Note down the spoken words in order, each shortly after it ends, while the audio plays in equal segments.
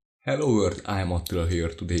Hello world, I am Attila here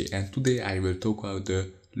today, and today I will talk about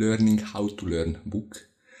the Learning How to Learn book.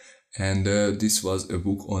 And this was a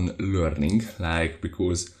book on learning,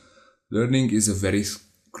 because learning is a very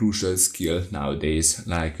crucial skill nowadays.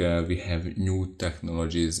 We have new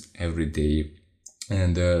technologies every day,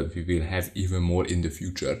 and we will have even more in the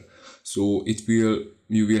future. So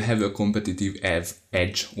you will have a competitive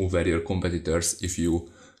edge over your competitors if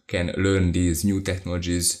you can learn these new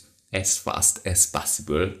technologies as fast as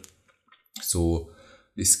possible. So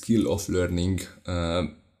the skill of learning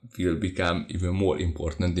will become even more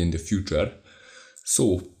important in the future.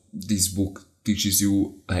 So this book teaches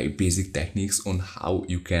you basic techniques on how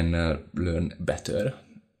you can learn better.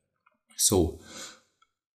 So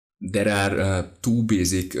there are two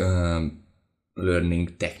basic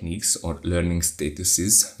learning techniques or learning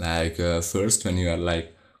statuses. First, when you are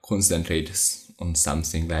concentrate on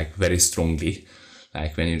something very strongly,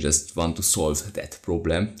 when you just want to solve that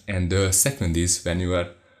problem. And the second is when you are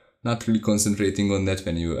not really concentrating on that,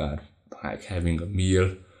 when you are having a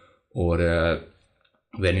meal or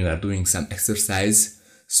when you are doing some exercise.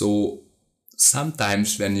 So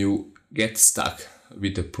sometimes when you get stuck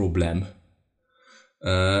with a problem,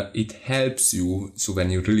 it helps you. So when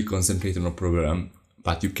you really concentrate on a problem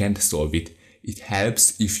but you can't solve it, it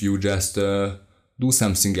helps if you just do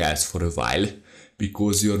something else for a while,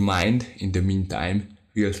 because your mind in the meantime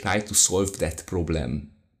will try to solve that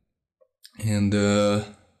problem. And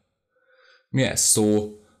yes,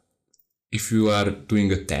 so if you are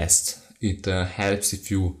doing a test, it helps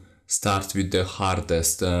if you start with the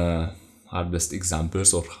hardest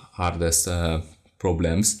examples or hardest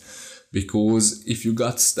problems, because if you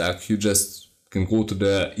got stuck, you just can go to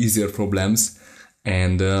the easier problems,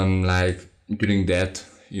 and during that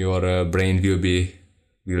your brain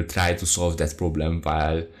will try to solve that problem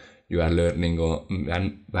while you are learning or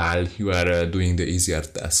while you are doing the easier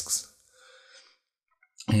tasks.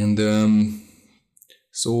 And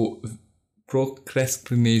so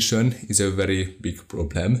procrastination is a very big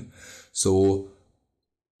problem. So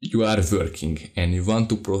you are working and you want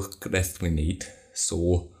to procrastinate.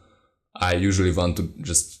 So I usually want to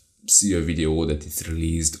just see a video that is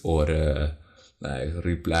released or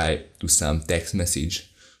reply to some text message.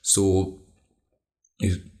 So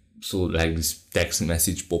this text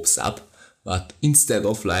message pops up, but instead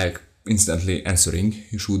of instantly answering,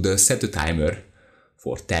 you should set a timer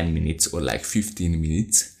for 10 minutes or 15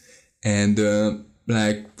 minutes and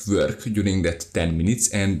work during that 10 minutes,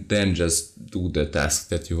 and then just do the task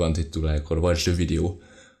that you wanted to or watch the video,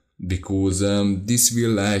 because this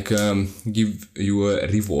will give you a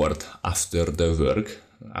reward after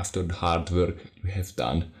the hard work you have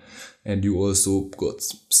done, and you also got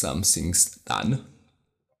some things done.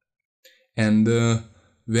 And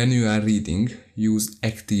when you are reading, use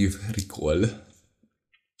active recall.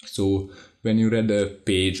 So when you read a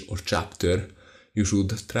page or chapter, you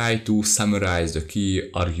should try to summarize the key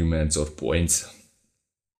arguments or points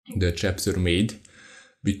the chapter made,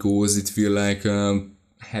 because it will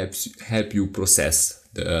help you process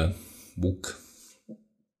the book.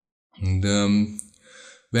 And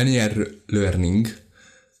when you are learning,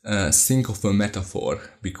 think of a metaphor,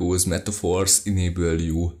 because metaphors enable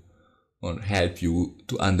you or help you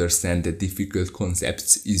to understand the difficult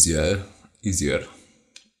concepts easier.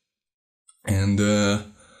 And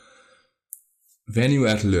when you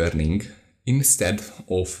are learning, instead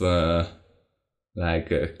of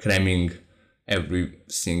cramming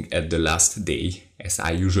everything at the last day, as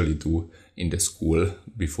I usually do in the school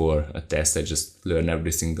before a test, I just learn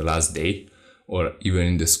everything the last day, or even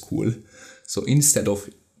in the school. So instead of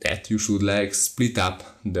that, you should split up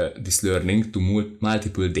this learning to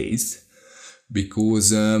multiple days,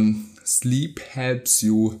 because sleep helps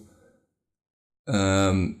you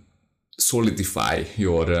solidify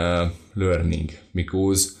your learning,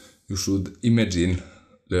 because you should imagine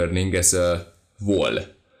learning as a wall.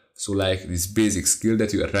 So this basic skill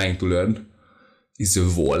that you are trying to learn is a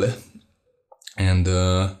wall, and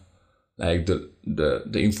the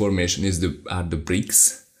information are the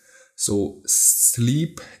bricks. So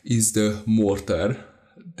sleep is the mortar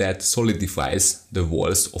that solidifies the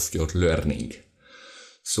walls of your learning.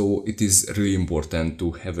 So it is really important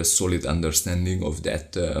to have a solid understanding of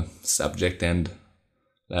that subject, and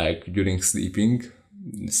during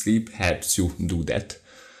sleep helps you do that.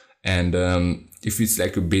 And if it's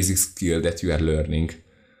a basic skill that you are learning,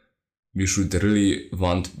 you should really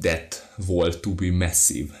want that wall to be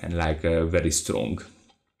massive and very strong.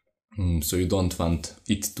 So you don't want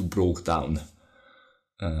it to break down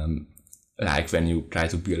when you try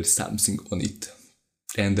to build something on it.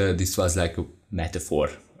 And this was a metaphor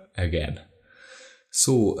again.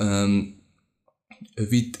 So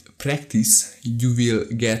with practice you will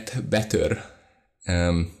get better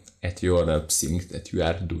at your thing that you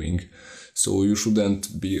are doing. So you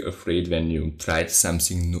shouldn't be afraid when you try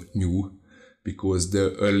something new, because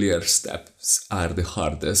the earlier steps are the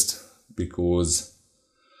hardest. Because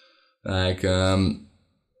like I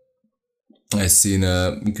seen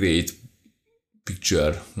a great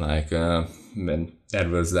picture, like when there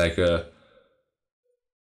was like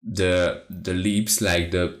the leaps,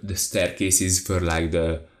 like the staircases were like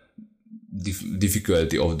the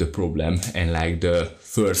difficulty of the problem, and like the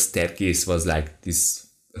first staircase was like this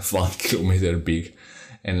 1 kilometer big,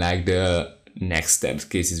 and like the next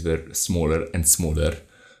staircases were smaller and smaller.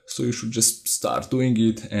 So you should just start doing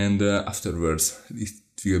it, and afterwards it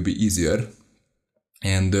will be easier.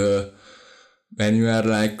 And when you are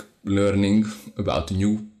like learning about a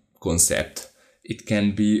new concept, it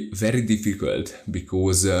can be very difficult,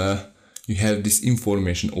 because you have this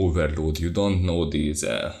information overload. You don't know these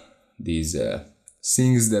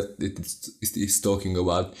things that it is talking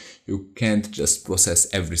about. You can't just process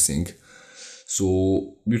everything.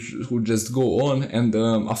 So you should just go on, and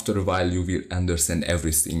after a while you will understand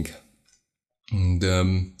everything. And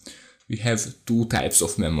we have two types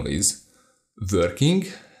of memories: working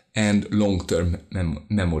and long-term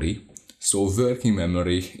memory. So working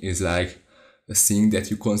memory is like a thing that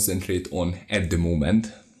you concentrate on at the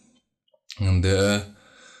moment, and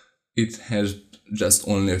it has just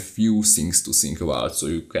only a few things to think about, so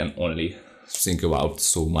you can only think about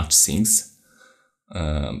so much things.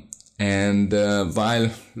 And while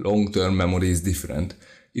long-term memory is different,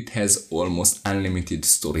 it has almost unlimited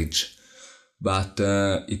storage, but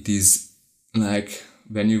it is like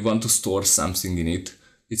when you want to store something in it,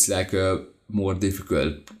 it's like a more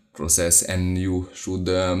difficult process, and you should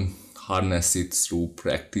harness it through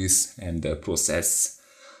practice and process.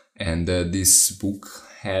 And this book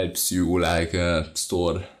helps you like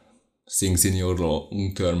store things in your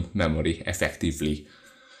long-term memory effectively,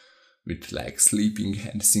 with like sleeping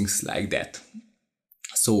and things like that.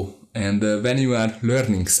 So, and when you are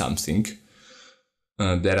learning something,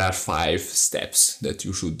 there are 5 steps that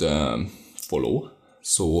you should follow.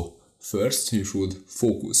 So first, you should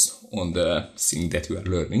focus on the thing that you are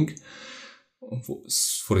learning.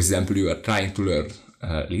 For example, you are trying to learn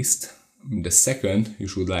a list. The second, you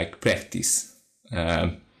should like practice.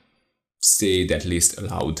 Say that list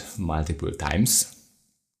aloud multiple times.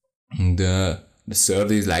 And the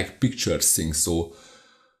third is like picture things. So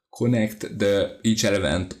connect each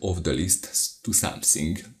element of the list to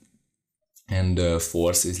something. And the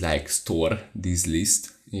fourth is like store this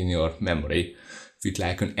list in your memory with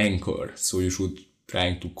like an anchor. So you should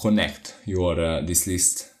try to connect your this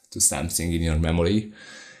list to something in your memory.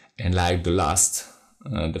 And like the last,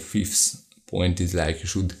 the 5th point is like you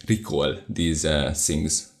should recall these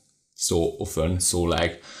things so often. So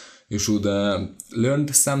like you should learn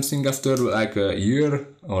something after like a year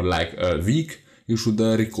or like a week. You should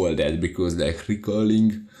recall that, because like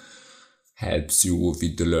recalling helps you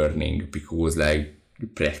with the learning, because like you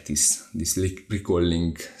practice this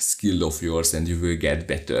recalling skill of yours, and you will get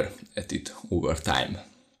better at it over time.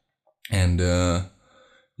 And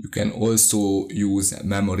you can also use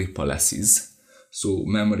memory palaces. So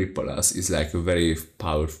memory palace is like a very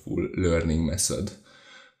powerful learning method.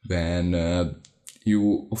 When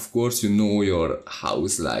you, of course, you know your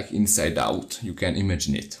house like inside out, you can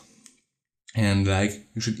imagine it. And like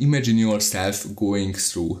you should imagine yourself going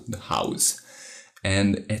through the house,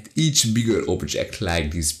 and at each bigger object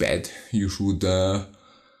like this bed, you should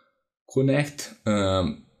connect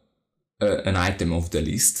an item of the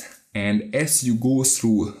list. And as you go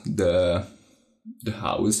through the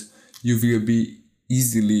house, you will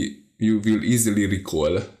easily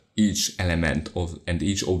recall each element of and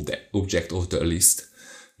each of the object of the list,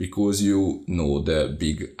 because you know the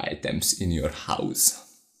big items in your house.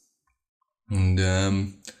 And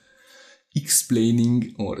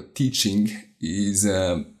explaining or teaching is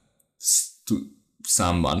to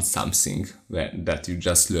someone something that you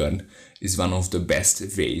just learned is one of the best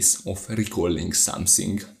ways of recalling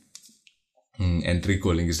something. And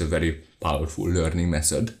recalling is a very powerful learning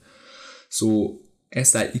method. So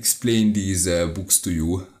as I explain these books to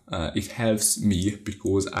you, it helps me,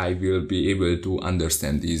 because I will be able to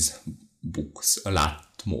understand these books a lot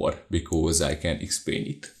more, because I can explain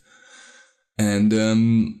it.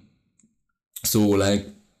 And so like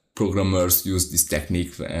programmers use this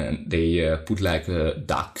technique, and they put like a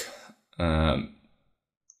duck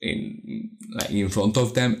in front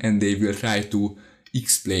of them, and they will try to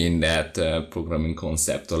explain that programming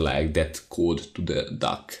concept or like that code to the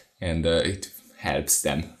duck, and it helps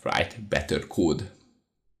them write better code.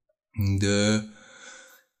 And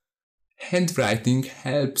handwriting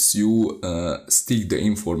helps you stick the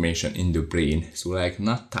information in the brain. So like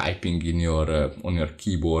not typing in your on your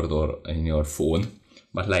keyboard or in your phone,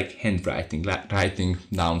 but like handwriting, like writing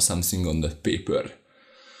down something on the paper.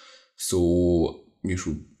 So you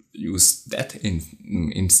should use that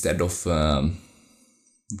instead of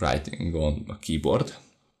writing on a keyboard.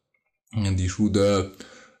 And you should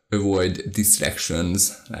avoid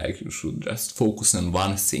distractions, like you should just focus on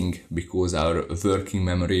one thing, because our working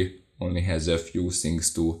memory only has a few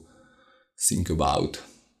things to think about.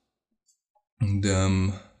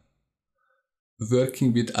 And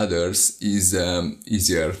working with others is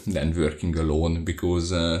easier than working alone,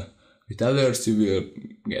 because with others you will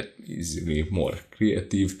get easily more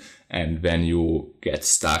creative, and when you get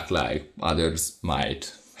stuck, like others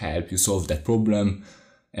might help you solve that problem,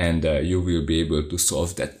 and you will be able to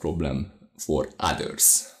solve that problem for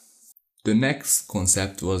others. The next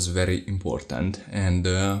concept was very important, and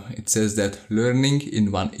it says that learning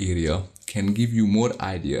in one area can give you more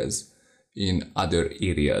ideas in other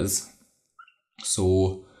areas.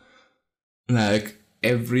 So like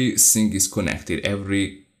everything is connected,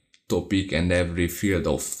 every topic and every field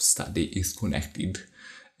of study is connected.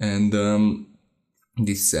 And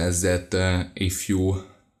this says that if you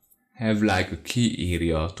have like a key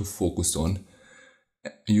area to focus on,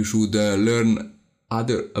 you should learn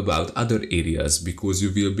about other areas, because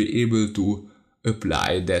you will be able to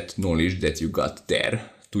apply that knowledge that you got there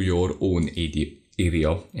to your own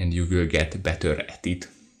area, and you will get better at it.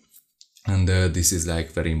 And this is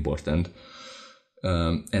like very important.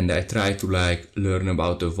 And I try to like learn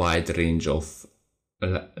about a wide range of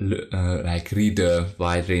like read a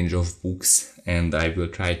wide range of books, and I will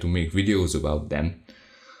try to make videos about them.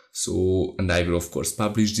 So, and I will of course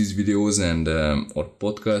publish these videos and or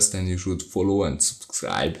podcast, and you should follow and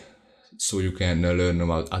subscribe so you can learn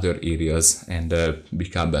about other areas and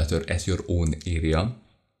become better at your own area.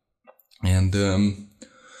 And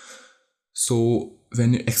so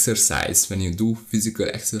when you exercise, when you do physical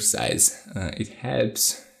exercise, it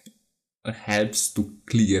helps to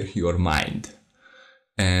clear your mind,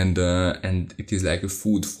 and it is like a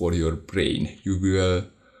food for your brain. You will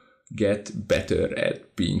get better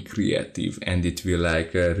at being creative, and it will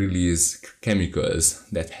like release chemicals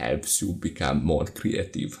that helps you become more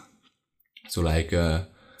creative. So like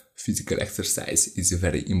physical exercise is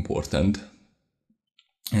very important.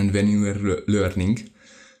 And when you are learning,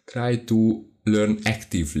 try to learn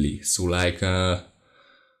actively. So like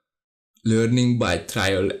learning by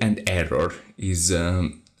trial and error is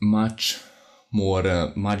much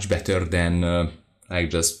better than like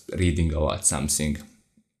just reading about something.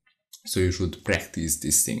 So you should practice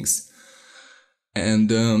these things.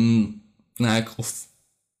 And like of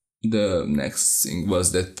the next thing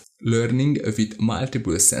was that learning with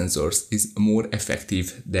multiple sensors is more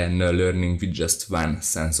effective than learning with just one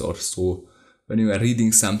sensor. So when you are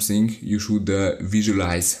reading something, you should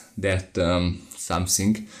visualize that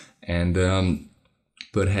something, and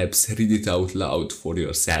perhaps read it out loud for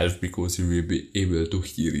yourself, because you will be able to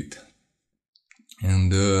hear it.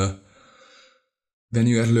 And when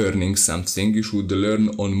you are learning something, you should learn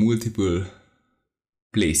on multiple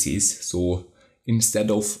places. So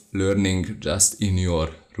instead of learning just in your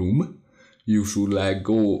room, you should like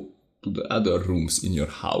go to the other rooms in your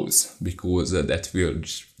house, because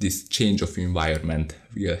this change of environment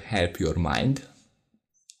will help your mind.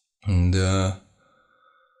 And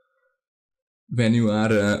when you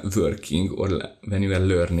are working or when you are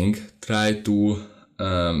learning, try to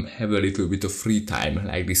have a little bit of free time,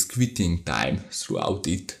 like this quitting time throughout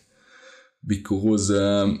it, because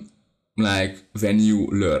like when you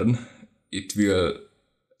learn, it will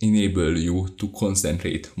enable you to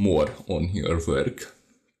concentrate more on your work.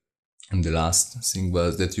 And the last thing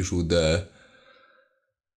was that you should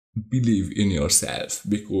believe in yourself,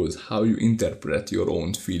 because how you interpret your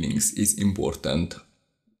own feelings is important.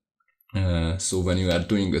 So when you are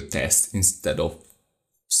doing a test, instead of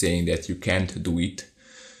saying that you can't do it,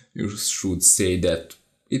 you should say that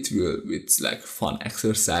it's like fun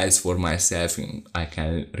exercise for myself, and I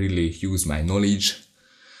can really use my knowledge,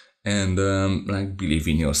 and like believe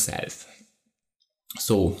in yourself.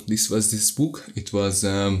 So this was this book. It was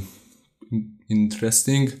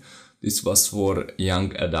interesting. This was for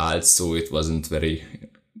young adults, so it wasn't very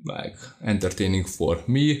like entertaining for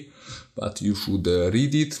me, but you should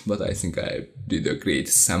read it. But I think I did a great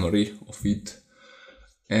summary of it.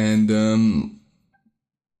 And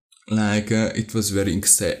it was very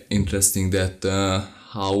interesting that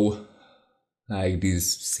how like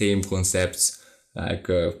these same concepts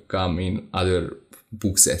come in other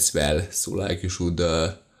books as well. So like you should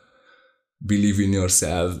Believe in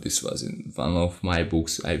yourself. This was in one of my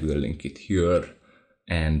books. I will link it here.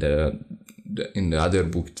 And in the other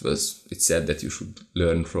book, it said that you should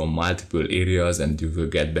learn from multiple areas and you will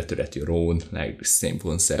get better at your own, like the same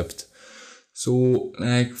concept. So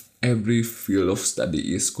like every field of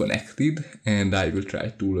study is connected, and I will try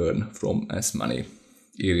to learn from as many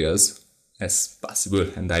areas as possible,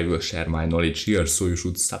 and I will share my knowledge here. So you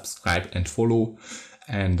should subscribe and follow,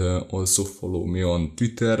 and also follow me on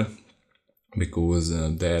Twitter, because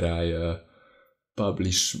there I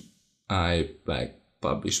publish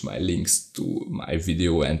my links to my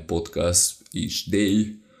video and podcast each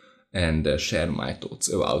day, and share my thoughts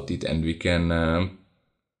about it, and we can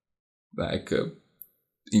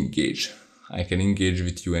engage. I can engage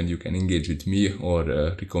with you and you can engage with me, or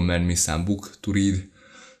recommend me some book to read.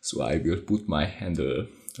 So I will put my handle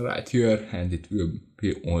right here, and it will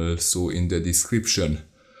be also in the description.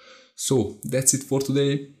 So that's it for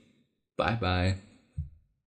today. Bye bye.